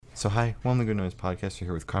So hi, welcome to Good Noise Podcast. We're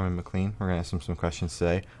here with Carmen McLean. We're going to ask him some questions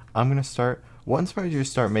today. I'm going to start. What inspired you to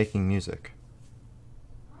start making music?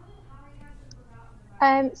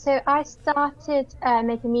 So I started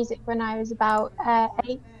making music when I was about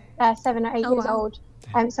 7 or 8 years wow. old.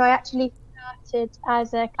 So I actually started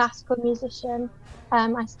as a classical musician.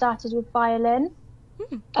 I started with violin.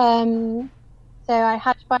 Um, so I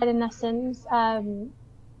had violin lessons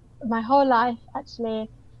my whole life,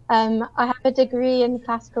 actually. I have a degree in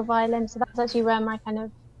classical violin, so that's actually where my kind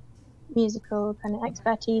of musical kind of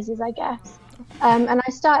expertise is, I guess. And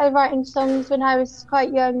I started writing songs when I was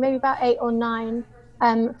quite young, maybe about 8 or 9,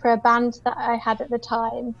 for a band that I had at the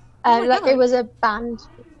time. Oh my Like it God. was a band.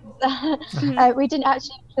 We didn't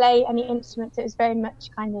actually play any instruments. It was very much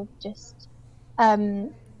kind of just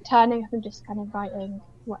turning up and just kind of writing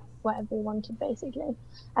whatever we wanted, basically.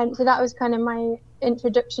 And so that was kind of my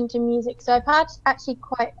introduction to music. So I've had actually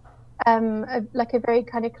quite like a very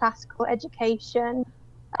kind of classical education.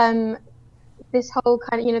 This whole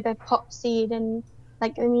kind of, the pop scene and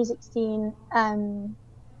like the music scene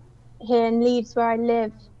here in Leeds where I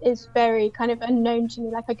live is very kind of unknown to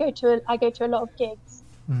me. Like I go to a lot of gigs,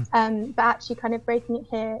 but actually kind of breaking it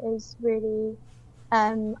here is really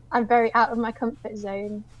I'm very out of my comfort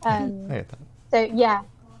zone. I get that. So yeah.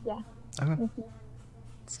 Okay. Mm-hmm.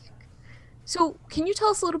 So can you tell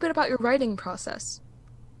us a little bit about your writing process?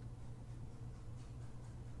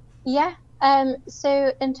 Yeah.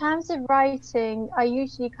 So in terms of writing, I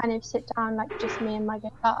usually kind of sit down like just me and my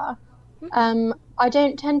guitar. I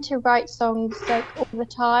don't tend to write songs like all the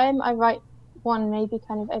time. I write one maybe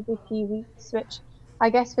kind of every few weeks, which I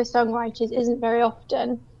guess for songwriters isn't very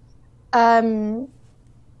often.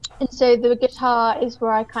 And so the guitar is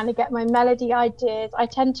where I kind of get my melody ideas. I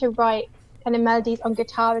tend to write kind of melodies on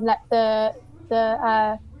guitar and let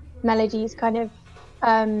the melodies kind of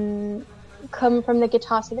come from the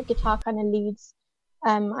guitar, so the guitar kind of leads,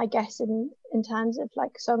 I guess, in terms of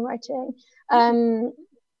like songwriting. And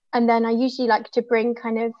then I usually like to bring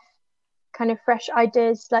kind of fresh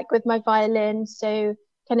ideas like with my violin, so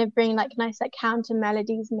kind of bring like nice like counter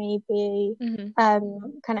melodies maybe,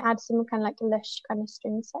 kind of add some kind of like lush kind of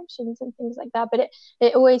string sections and things like that, but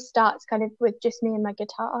it always starts kind of with just me and my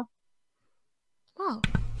guitar. Wow,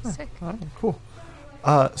 sick. All right, cool.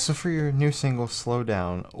 So for your new single, Slow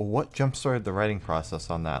Down, what jump-started the writing process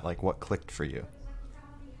on that? Like, what clicked for you?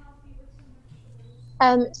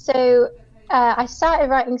 So I started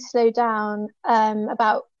writing Slow Down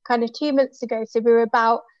about kind of 2 months ago. So we were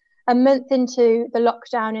about a month into the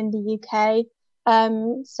lockdown in the UK.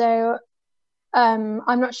 So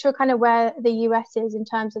I'm not sure kind of where the US is in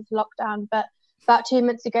terms of lockdown, but about 2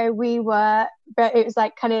 months ago but it was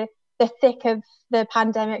like kind of the thick of the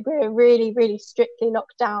pandemic. We were really, really strictly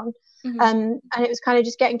locked down. And it was kind of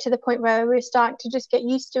just getting to the point where we were starting to just get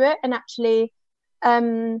used to it. And actually,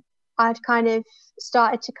 I'd kind of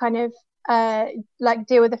started to kind of like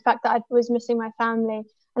deal with the fact that I was missing my family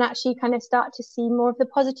and actually kind of start to see more of the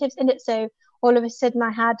positives in it. So all of a sudden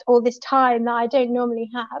I had all this time that I don't normally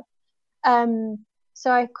have.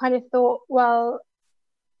 So I kind of thought, well,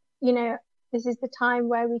 this is the time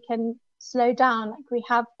where we can slow down. Like we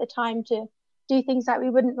have the time to do things that we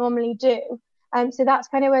wouldn't normally do. So that's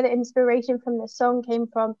kind of where the inspiration from the song came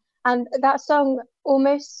from. And that song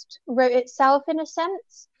almost wrote itself in a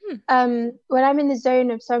sense. When I'm in the zone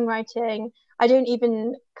of songwriting, I don't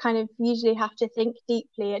even kind of usually have to think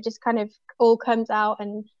deeply. It just kind of all comes out.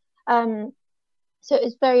 And so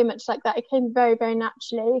it's very much like that. It came very, very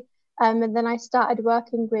naturally. And then I started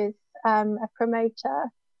working with a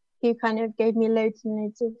promoter who kind of gave me loads and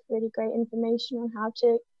loads of really great information on how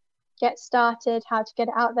to get started, how to get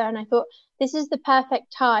it out there. And I thought this is the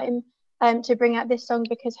perfect time to bring out this song,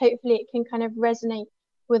 because hopefully it can kind of resonate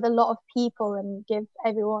with a lot of people and give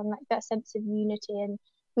everyone like that sense of unity, and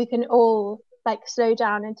we can all like slow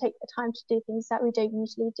down and take the time to do things that we don't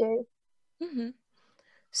usually do.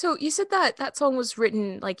 So you said that song was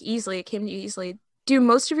written like easily, it came to you easily. Do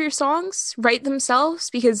most of your songs write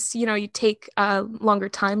themselves because you take a longer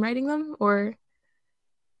time writing them, or?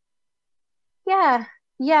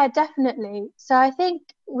 Yeah, definitely. So I think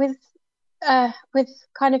with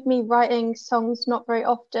kind of me writing songs not very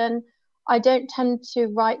often, I don't tend to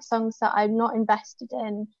write songs that I'm not invested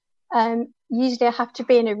in. Usually I have to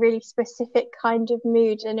be in a really specific kind of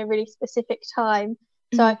mood in a really specific time.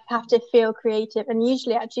 So I have to feel creative. And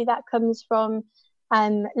usually actually that comes from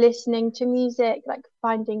listening to music, like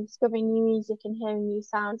discovering new music and hearing new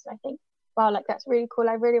sounds. I think, wow, like that's really cool.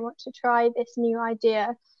 I really want to try this new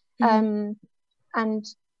idea. And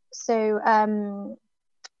so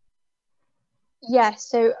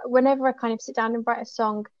so whenever I kind of sit down and write a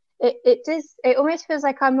song, it almost feels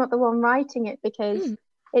like I'm not the one writing it, because Mm.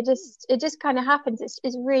 it just kind of happens.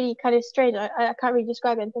 It's really kind of strange. I can't really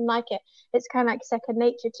describe anything like it. It's kind of like second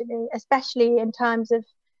nature to me, especially in terms of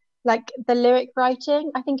like the lyric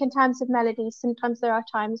writing. I think in terms of melodies, sometimes there are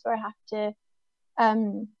times where I have to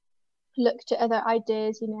look to other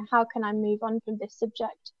ideas, how can I move on from this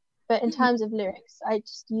subject? But in terms of lyrics, I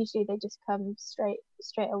just usually they just come straight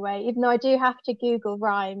away. Even though I do have to Google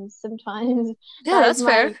rhymes sometimes. Yeah, That is that's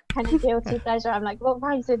fair. my kind of guilty pleasure. I'm like, what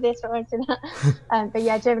rhymes with this? What rhymes with that? But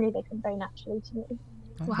yeah, generally they come very naturally to me.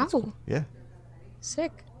 Oh, Wow. that's cool. Yeah.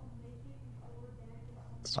 Sick.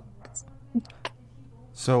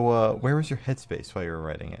 So, where was your headspace while you were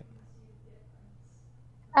writing it?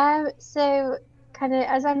 So kind of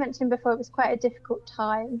as I mentioned before, it was quite a difficult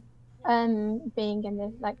time, being in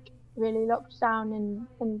the like really locked down in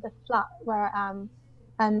the flat where I am,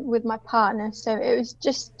 with my partner. So it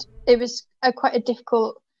was a quite a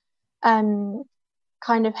difficult kind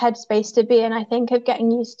of headspace to be in. I think of getting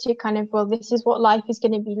used to kind of, well, this is what life is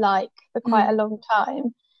going to be like for quite a long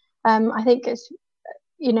time. I think it's,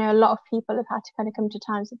 a lot of people have had to kind of come to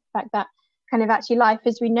terms with the fact that kind of actually life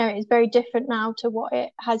as we know it is very different now to what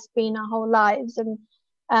it has been our whole lives, and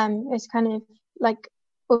it's kind of like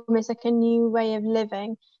almost like a new way of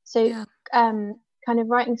living. So Yeah. kind of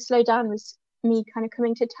writing Slow Down was me kind of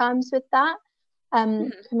coming to terms with that,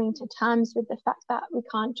 coming to terms with the fact that we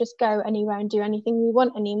can't just go anywhere and do anything we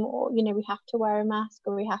want anymore. We have to wear a mask,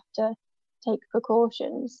 or we have to take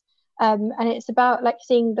precautions, and it's about like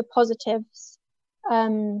seeing the positives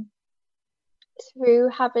through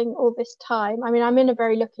having all this time. I mean, I'm in a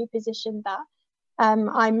very lucky position that I'm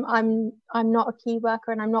not a key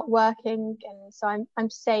worker and I'm not working, and so I'm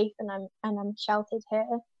safe and I'm sheltered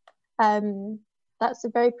here. That's a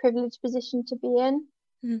very privileged position to be in.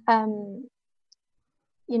 And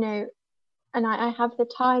I have the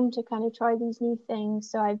time to kind of try these new things.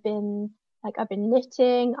 So I've been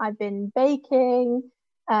knitting, I've been baking,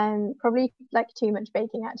 probably like too much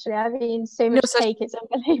baking actually. I've eaten so much cake, it's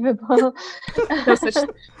unbelievable. No such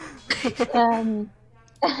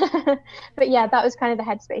But yeah, that was kind of the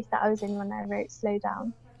headspace that I was in when I wrote Slow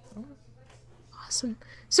Down. Awesome.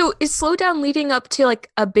 So is Slow Down leading up to like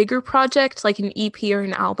a bigger project, like an EP or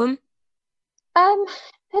an album?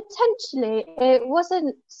 Potentially. It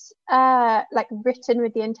wasn't like written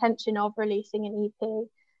with the intention of releasing an EP.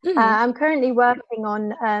 I'm currently working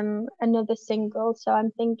on another single, so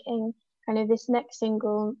I'm thinking kind of this next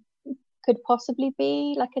single could possibly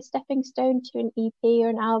be like a stepping stone to an EP or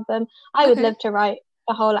an album. I would love to write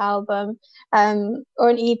a whole album, or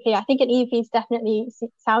an EP. I think an EP is definitely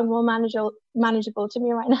sounds more manageable to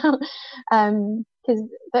me right now, because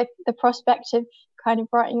the prospect of kind of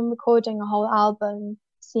writing and recording a whole album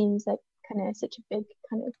seems like kind of such a big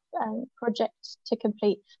kind of project to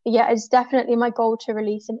complete. But yeah, it's definitely my goal to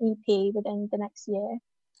release an EP within the next year.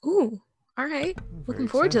 Ooh, all right. Looking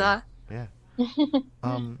forward to that. Yeah.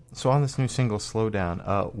 So on this new single, Slow Down,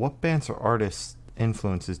 what bands or artists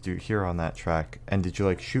influences do you hear on that track? And did you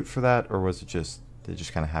like shoot for that, or was it just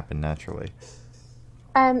kind of happen naturally?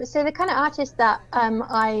 So the kind of artists that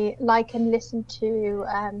I like and listen to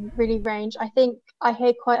really range. I think I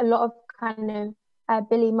hear quite a lot of kind of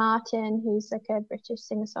Billy Martin, who's like a British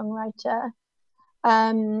singer-songwriter.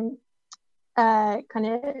 Kind of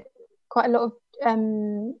quite a lot of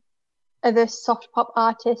other soft pop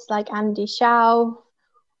artists like Andy Shaw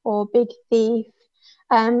or Big Thief.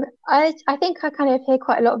 I think I kind of hear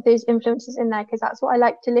quite a lot of those influences in there because that's what I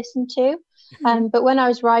like to listen to. But when I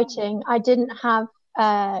was writing, I didn't have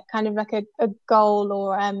kind of like a goal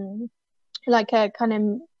or like a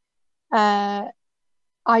kind of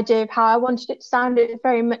idea of how I wanted it to sound. It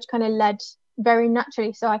very much kind of led very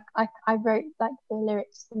naturally. So I wrote like the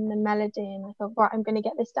lyrics and the melody, and I thought, right, I'm going to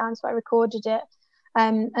get this down. So I recorded it.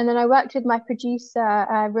 And then I worked with my producer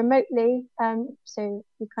remotely. So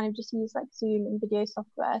we kind of just use like Zoom and video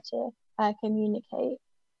software to communicate.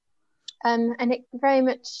 And it very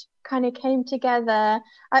much kind of came together.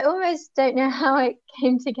 I almost don't know how it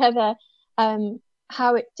came together,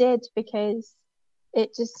 how it did, because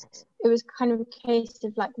it was kind of a case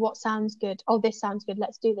of like, what sounds good? Oh, this sounds good.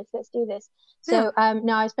 Let's do this. So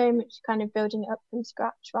no, I was very much kind of building it up from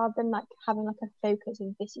scratch rather than like having like a focus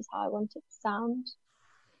of this is how I want it to sound.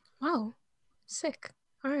 Wow, sick.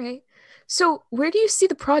 All right. So where do you see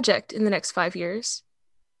the project in the next 5 years?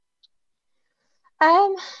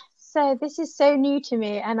 So this is so new to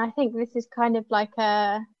me, and I think this is kind of like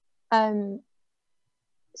a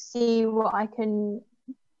see what I can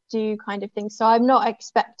do kind of thing. So I'm not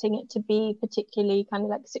expecting it to be particularly kind of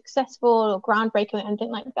like successful or groundbreaking or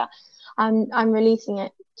anything like that. I'm releasing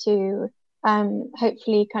it to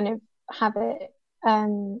hopefully kind of have it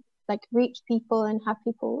like reach people and have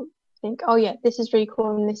people think, oh yeah, this is really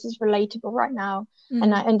cool and this is relatable right now,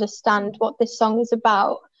 and I understand what this song is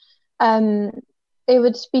about. It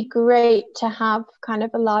would be great to have kind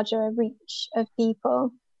of a larger reach of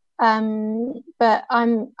people. But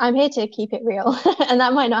I'm here to keep it real, and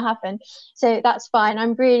that might not happen. So that's fine.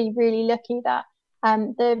 I'm really, really lucky that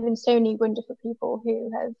there have been so many wonderful people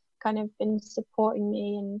who have kind of been supporting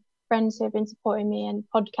me, and friends who have been supporting me, and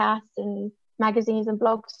podcasts and magazines and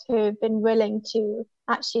blogs who have been willing to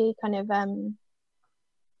actually kind of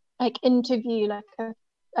like interview like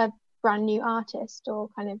a brand new artist, or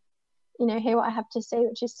kind of, you know, hear what I have to say,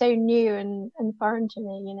 which is so new and foreign to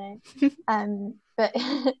me, you know. But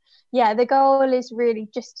yeah, the goal is really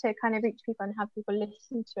just to kind of reach people and have people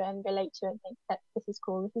listen to it and relate to it and think that this is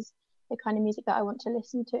cool, this is the kind of music that I want to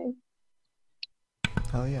listen to.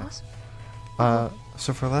 Hell yeah.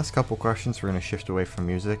 So for the last couple questions, we're going to shift away from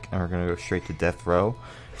music and we're going to go straight to death row.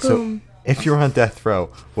 Boom. So if you're on death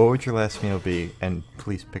row, what would your last meal be? And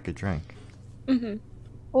please pick a drink.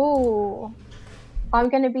 Oh, I'm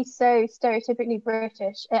going to be so stereotypically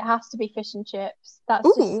British. It has to be fish and chips. That's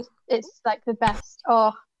just, it's like the best.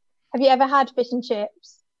 Oh, have you ever had fish and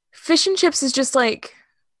chips? Fish and chips is just like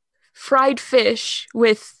fried fish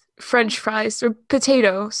with French fries or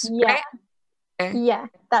potatoes. Yeah. Right? Okay. Yeah,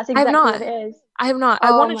 that's exactly what it is. I have not.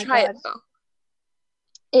 I want to try it though.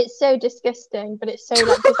 It's so disgusting, but it's so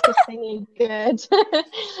like disgustingly good.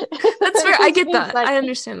 That's fair. I get that. Like, I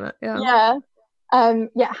understand that. Yeah. Yeah.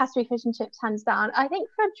 Yeah, it has to be fish and chips, hands down. I think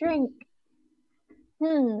for a drink,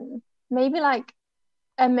 maybe like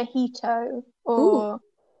a mojito or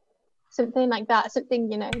something like that.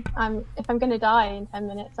 Something, you know, if I'm going to die in 10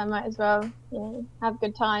 minutes, I might as well, you know, have a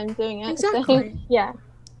good time doing it. Exactly. So, yeah,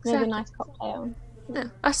 maybe a nice cocktail. Yeah,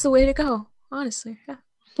 that's the way to go, honestly. Yeah.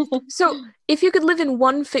 So, if you could live in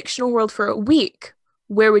one fictional world for a week,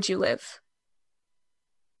 where would you live?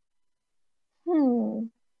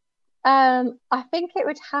 I think it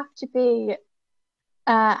would have to be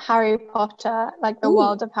Harry Potter, like the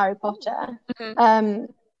world of Harry Potter.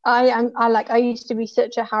 I used to be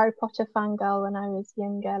such a Harry Potter fangirl when I was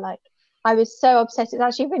younger. Like, I was so obsessed. It's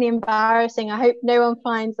actually really embarrassing. I hope no one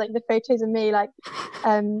finds like the photos of me like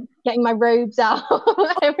getting my robes out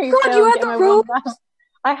every film. You had the robes?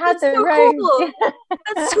 I had the robes. Cool.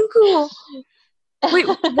 That's so cool. Wait,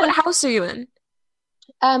 what house are you in?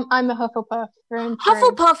 I'm a Hufflepuff.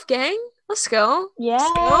 Hufflepuff gang? Let's go. Yeah.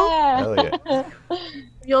 Hell yeah.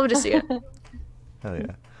 You'll love to see it. Hell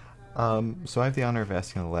yeah. So I have the honor of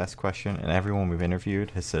asking the last question, and everyone we've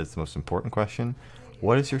interviewed has said it's the most important question.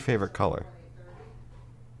 What is your favorite color?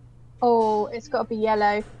 Oh, it's got to be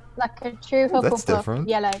yellow. Like a true Hufflepuff. That's different.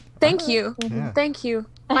 Yellow. Thank you. Yeah. Thank you.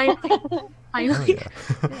 Finally.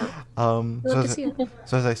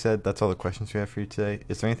 So as I said, that's all the questions we have for you today.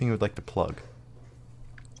 Is there anything you would like to plug?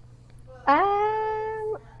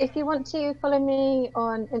 If you want to follow me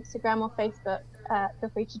on Instagram or Facebook, feel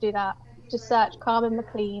free to do that. Just search Carmen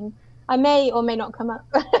McLean. I may or may not come up.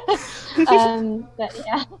 But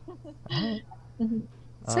yeah.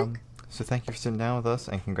 So thank you for sitting down with us,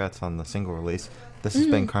 and congrats on the single release. This has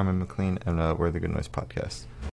been Carmen McLean, and we're the Good Noise Podcast.